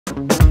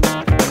Well,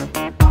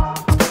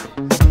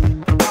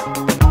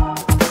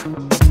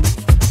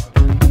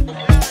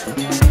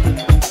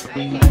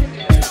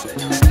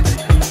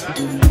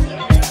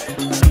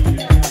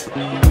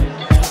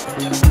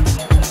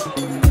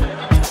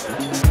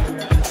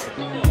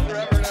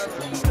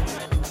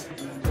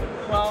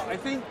 I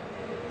think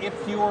if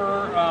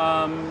you're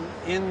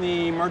in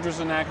the mergers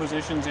and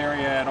acquisitions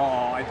area at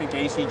all, I think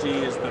ACG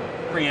is the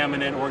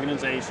preeminent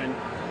organization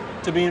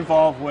to be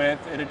involved with.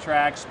 It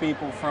attracts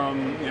people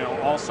from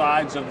all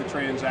sides of the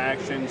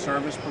transaction: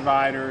 service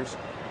providers,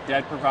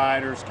 debt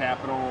providers,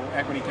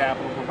 equity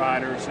capital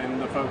providers,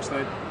 and the folks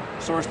that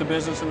source the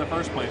business in the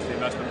first place, the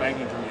investment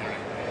banking community,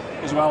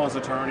 as well as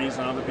attorneys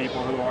and other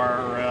people who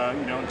are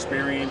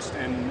experienced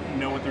and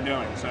know what they're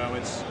doing. So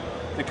it's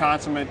the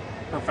consummate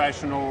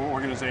professional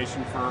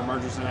organization for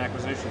mergers and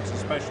acquisitions,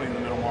 especially in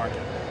the middle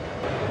market.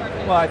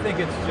 Well, I think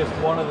it's just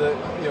one of the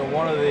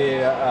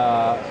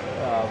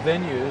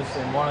venues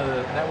and one of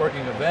the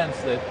networking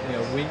events that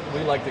we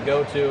like to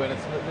go to, and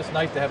it's just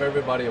nice to have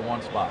everybody in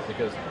one spot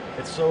because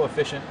it's so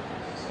efficient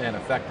and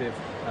effective,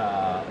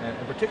 and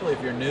particularly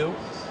if you're new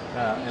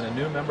and a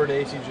new member to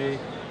ACG,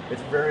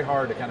 it's very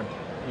hard to kind of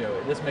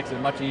this makes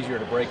it much easier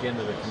to break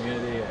into the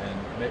community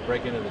and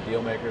break into the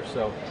deal makers.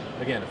 So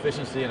again,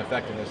 efficiency and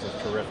effectiveness is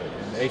terrific.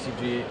 And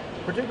ACG,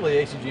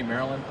 particularly ACG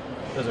Maryland,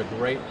 does a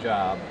great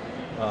job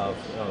of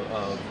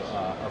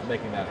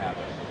making that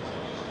happen.